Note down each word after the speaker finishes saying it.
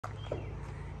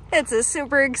It's a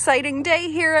super exciting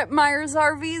day here at Myers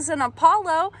RVs in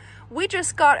Apollo. We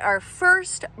just got our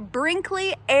first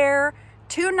Brinkley Air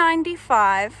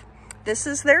 295. This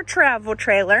is their travel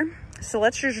trailer. So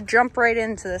let's just jump right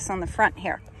into this on the front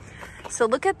here. So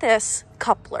look at this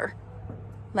coupler.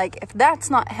 Like, if that's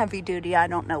not heavy duty, I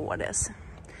don't know what is.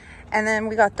 And then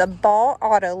we got the ball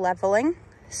auto leveling.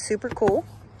 Super cool.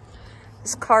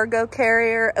 This cargo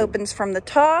carrier opens from the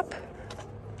top,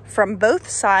 from both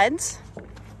sides.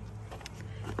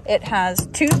 It has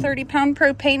two 30-pound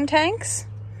propane tanks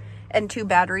and two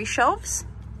battery shelves.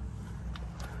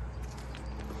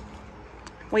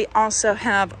 We also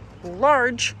have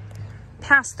large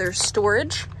pass-through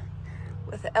storage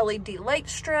with a LED light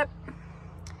strip.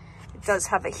 It does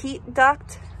have a heat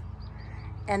duct.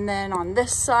 And then on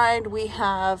this side, we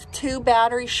have two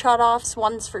battery shutoffs.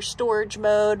 One's for storage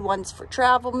mode, one's for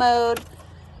travel mode.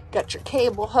 Got your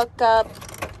cable hookup,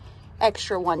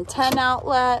 extra 110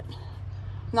 outlet.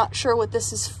 Not sure what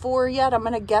this is for yet. I'm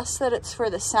gonna guess that it's for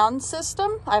the sound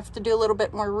system. I have to do a little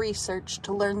bit more research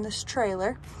to learn this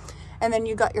trailer. And then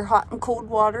you got your hot and cold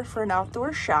water for an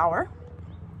outdoor shower.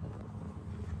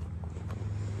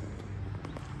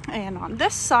 And on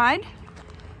this side,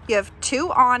 you have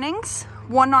two awnings,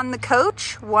 one on the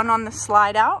coach, one on the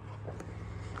slide out.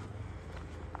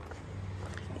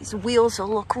 These wheels will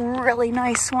look really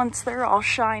nice once they're all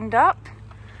shined up.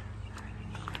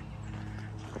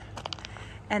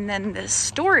 And then the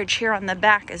storage here on the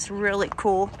back is really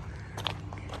cool.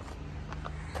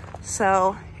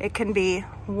 So it can be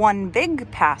one big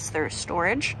pass-through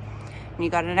storage. And you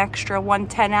got an extra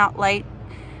 110 out light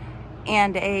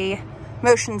and a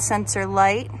motion sensor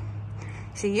light.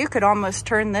 So you could almost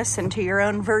turn this into your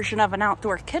own version of an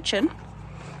outdoor kitchen.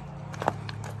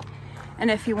 And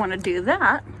if you want to do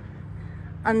that,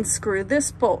 unscrew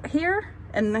this bolt here,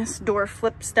 and this door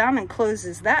flips down and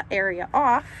closes that area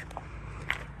off.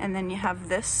 And then you have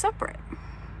this separate.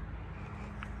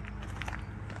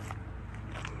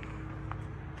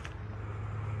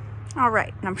 All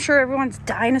right, and I'm sure everyone's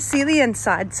dying to see the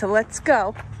inside, so let's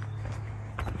go.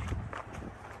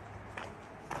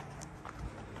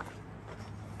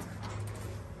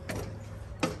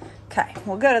 Okay,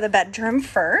 we'll go to the bedroom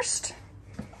first.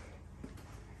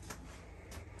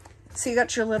 So you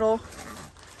got your little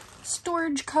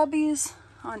storage cubbies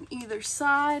on either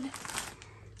side.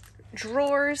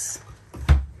 Drawers,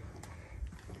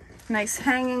 nice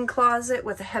hanging closet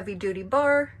with a heavy duty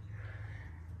bar,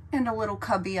 and a little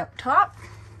cubby up top.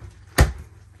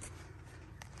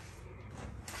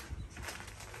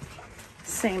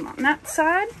 Same on that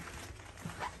side.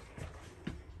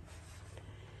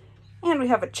 And we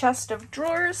have a chest of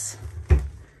drawers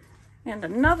and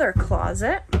another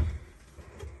closet.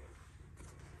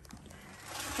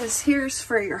 Here's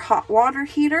for your hot water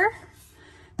heater.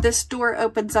 This door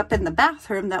opens up in the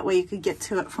bathroom, that way you could get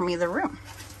to it from either room.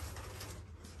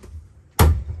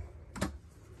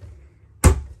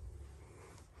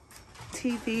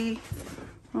 TV,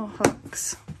 little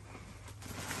hooks.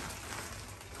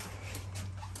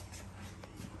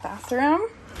 Bathroom,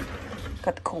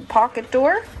 got the cool pocket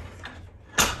door.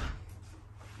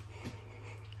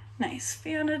 Nice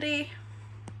vanity,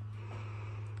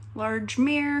 large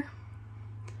mirror.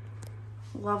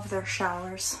 Love their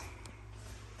showers.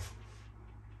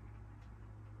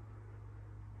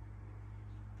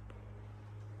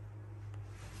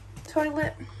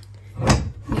 Toilet,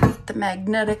 you get the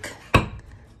magnetic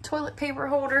toilet paper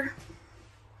holder,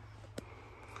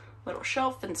 little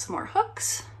shelf and some more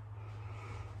hooks.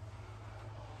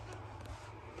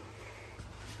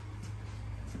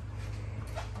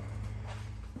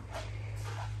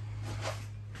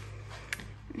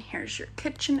 And here's your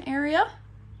kitchen area,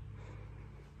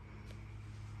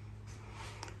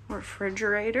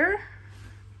 refrigerator.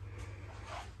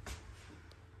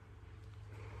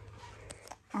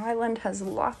 Island has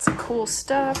lots of cool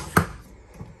stuff.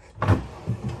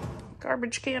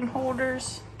 Garbage can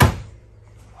holders.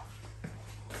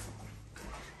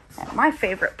 And my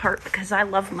favorite part, because I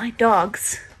love my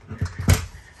dogs,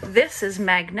 this is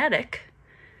magnetic,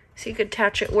 so you could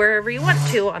attach it wherever you want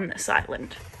to on this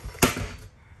island.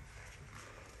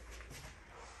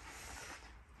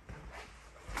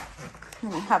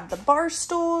 And we have the bar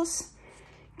stools.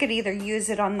 You could either use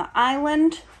it on the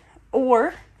island,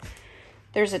 or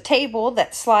there's a table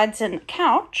that slides in the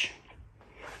couch.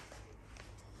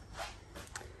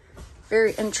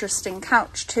 Very interesting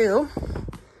couch too.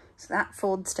 So that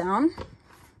folds down.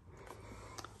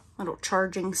 Little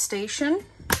charging station.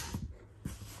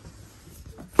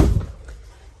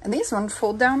 And these ones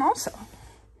fold down also.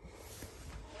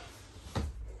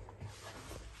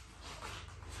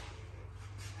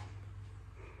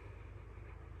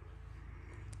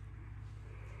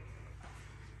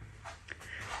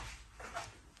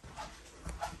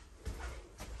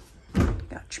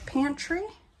 pantry.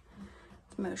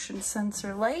 Motion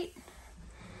sensor light.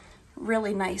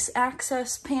 Really nice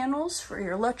access panels for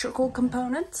your electrical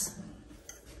components.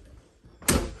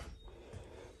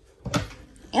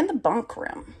 And the bunk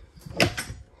room.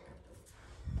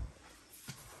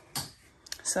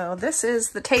 So this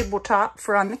is the tabletop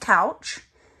for on the couch.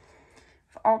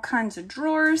 All kinds of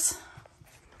drawers.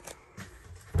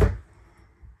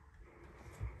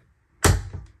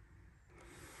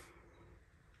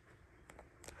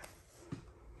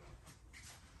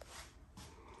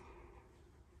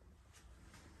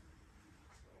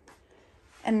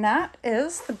 And that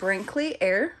is the Brinkley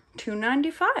Air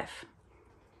 295.